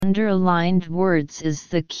underlined words is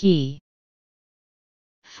the key.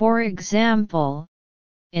 For example,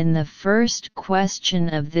 in the first question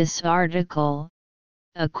of this article,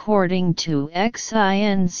 according to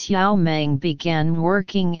Xin Xiaomeng began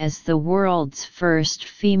working as the world's first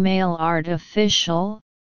female artificial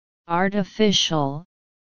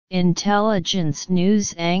intelligence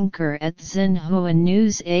news anchor at Xinhua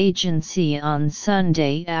News Agency on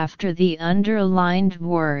Sunday after the underlined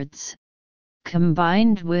words,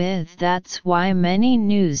 combined with "That's why many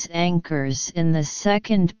news anchors" in the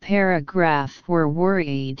second paragraph were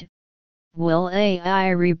worried. Will AI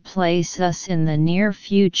replace us in the near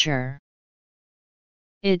future?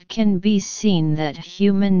 It can be seen that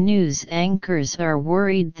human news anchors are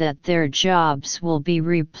worried that their jobs will be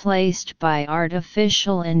replaced by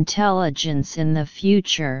artificial intelligence in the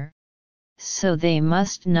future, so they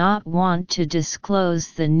must not want to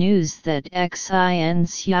disclose the news that Xin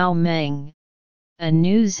Xiaomeng, a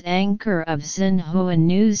news anchor of Xinhua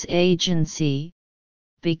News Agency,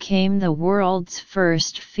 became the world's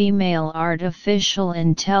first female artificial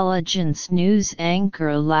intelligence news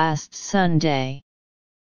anchor last Sunday.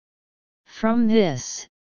 From this,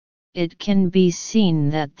 it can be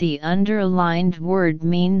seen that the underlined word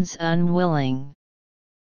means unwilling.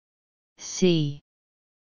 See.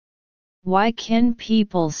 Why can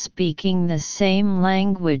people speaking the same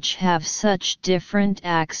language have such different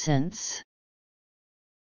accents?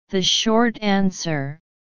 The short answer: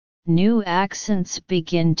 new accents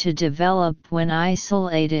begin to develop when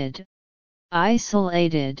isolated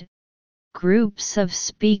groups of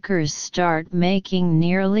speakers start making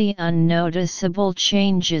nearly unnoticeable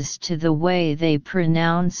changes to the way they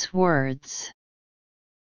pronounce words.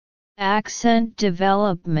 Accent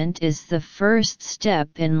development is the first step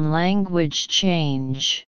in language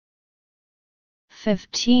change.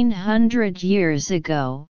 1500 years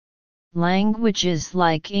ago, languages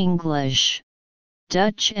like English,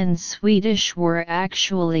 Dutch and Swedish were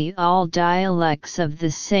actually all dialects of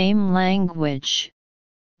the same language,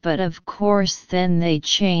 but of course then they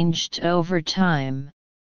changed over time.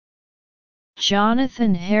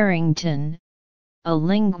 Jonathan Harrington, a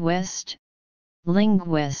linguist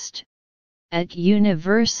at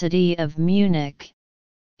University of Munich,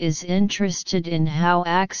 is interested in how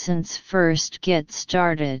accents first get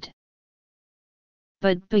started.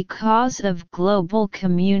 But because of global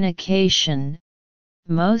communication,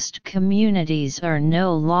 most communities are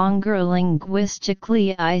no longer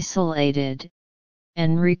linguistically isolated,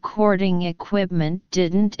 and recording equipment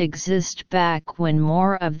didn't exist back when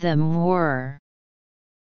more of them were.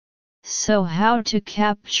 So how to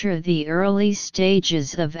capture the early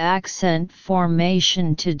stages of accent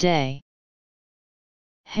formation today?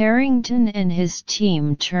 Harrington and his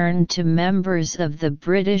team turned to members of the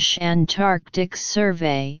British Antarctic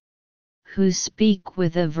Survey, who speak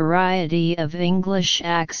with a variety of English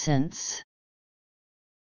accents.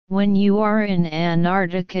 When you are in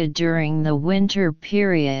Antarctica during the winter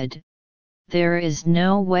period, there is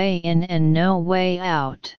no way in and no way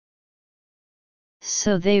out.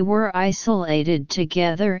 So they were isolated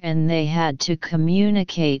together and they had to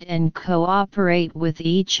communicate and cooperate with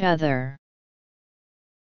each other.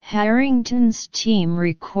 Harrington's team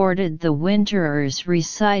recorded the winterers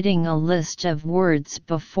reciting a list of words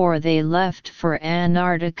before they left for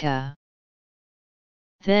Antarctica.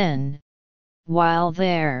 Then, while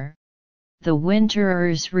there, the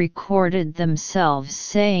winterers recorded themselves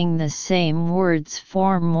saying the same words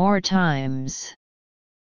 4 more times.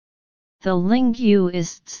 The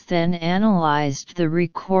linguists then analyzed the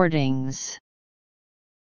recordings.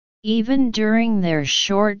 Even during their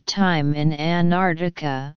short time in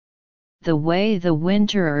Antarctica, the way the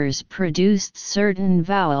winterers produced certain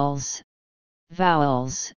vowels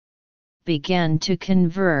began to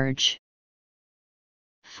converge.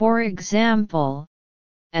 For example,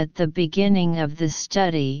 at the beginning of the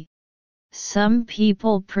study, some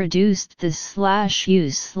people produced the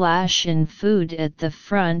 /u/ in food at the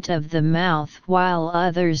front of the mouth while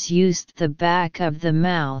others used the back of the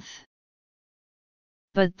mouth.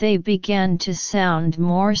 But they began to sound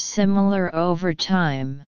more similar over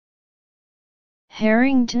time.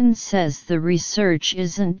 Harrington says the research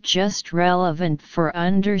isn't just relevant for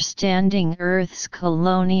understanding Earth's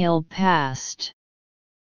colonial past.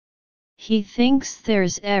 He thinks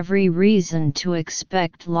there's every reason to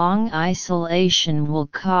expect long isolation will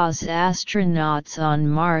cause astronauts on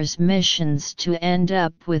Mars missions to end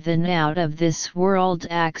up with an out-of-this-world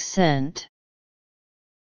accent.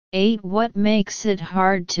 8. What makes it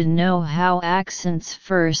hard to know how accents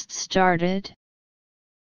first started?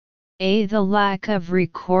 A. The lack of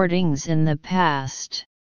recordings in the past.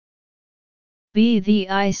 B. The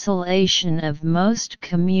isolation of most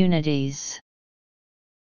communities.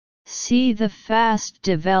 C. The fast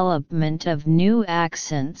development of new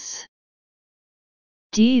accents.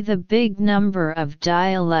 D. The big number of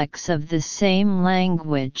dialects of the same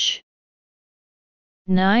language.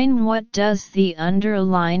 9. What does the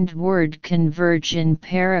underlined word converge in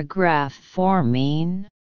paragraph 4 mean?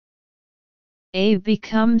 A.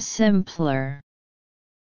 Become simpler.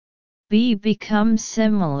 B. Become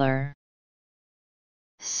similar.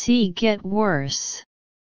 C. Get worse.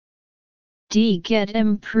 D. Get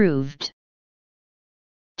improved.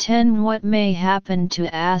 10. What may happen to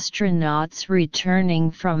astronauts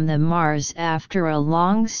returning from the Mars after a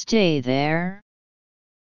long stay there?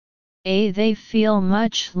 A. They feel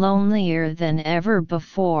much lonelier than ever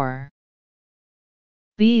before.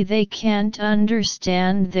 B. They can't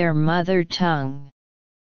understand their mother tongue.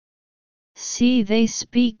 C. They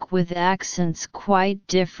speak with accents quite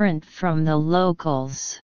different from the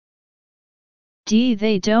locals. D.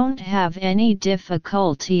 They don't have any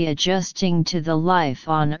difficulty adjusting to the life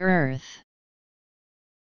on Earth.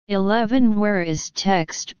 11. Where is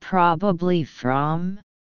text probably from?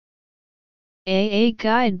 A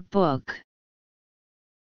guidebook.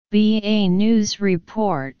 B. A news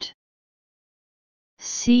report.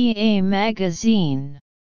 C. A magazine.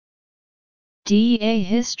 D. A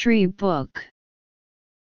history book.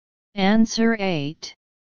 Answer 8.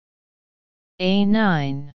 A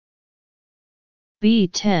 9. B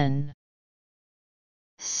 10.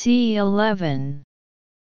 C 11.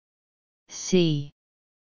 C.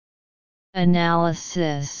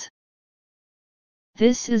 Analysis.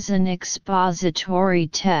 This is an expository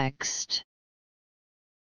text.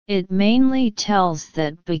 It mainly tells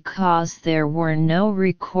that because there were no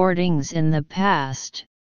recordings in the past,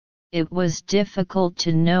 it was difficult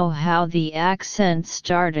to know how the accent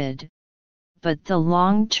started, but the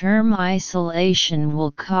long-term isolation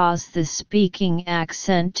will cause the speaking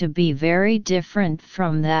accent to be very different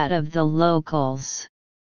from that of the locals.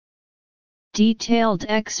 Detailed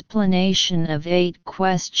explanation of 8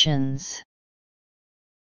 questions.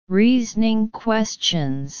 Reasoning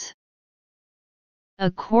questions.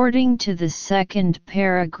 According to the second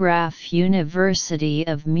paragraph, University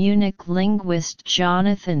of Munich linguist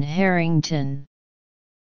Jonathan Harrington,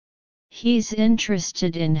 he's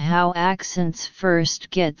interested in how accents first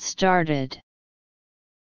get started.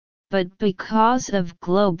 But because of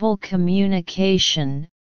global communication,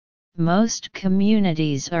 most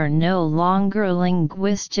communities are no longer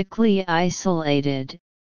linguistically isolated,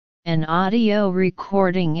 and audio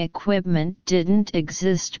recording equipment didn't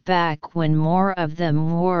exist back when more of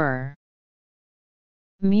them were.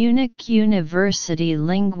 Munich University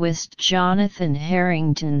linguist Jonathan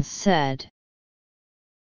Harrington said,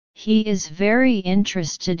 he is very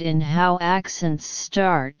interested in how accents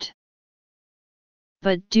start.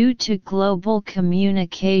 But due to global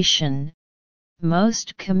communication,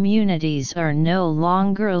 most communities are no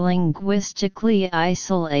longer linguistically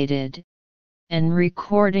isolated, and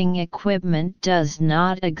recording equipment does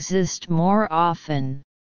not exist more often.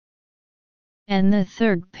 And the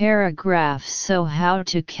third paragraph, so how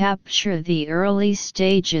to capture the early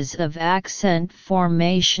stages of accent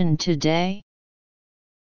formation today?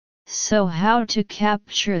 So how to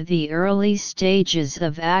capture the early stages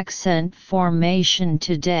of accent formation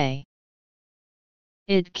today?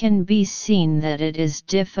 It can be seen that it is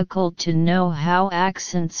difficult to know how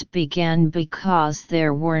accents began because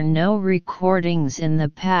there were no recordings in the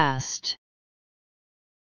past.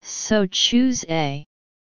 So choose A.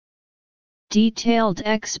 Detailed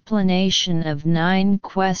explanation of 9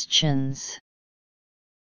 questions.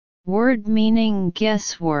 Word meaning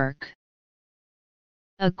guesswork.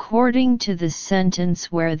 According to the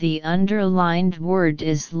sentence where the underlined word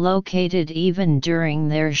is located, even during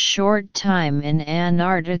their short time in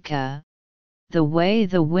Antarctica, the way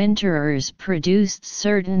the winterers produced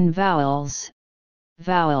certain vowels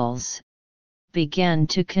began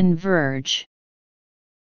to converge.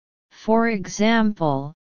 For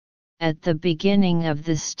example, at the beginning of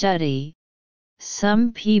the study,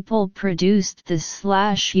 some people produced the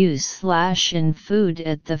 /u/ in food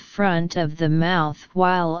at the front of the mouth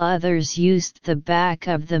while others used the back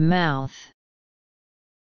of the mouth.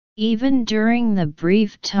 Even during the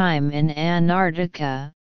brief time in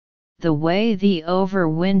Antarctica, the way the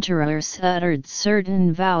overwinterers uttered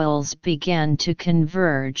certain vowels began to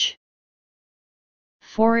converge.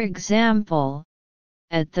 For example,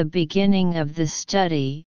 at the beginning of the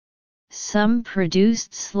study, some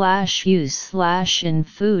produced /u/ in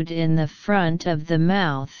food in the front of the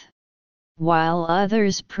mouth, while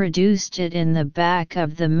others produced it in the back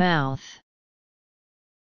of the mouth.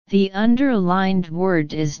 The underlined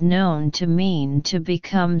word is known to mean to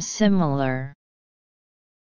become similar.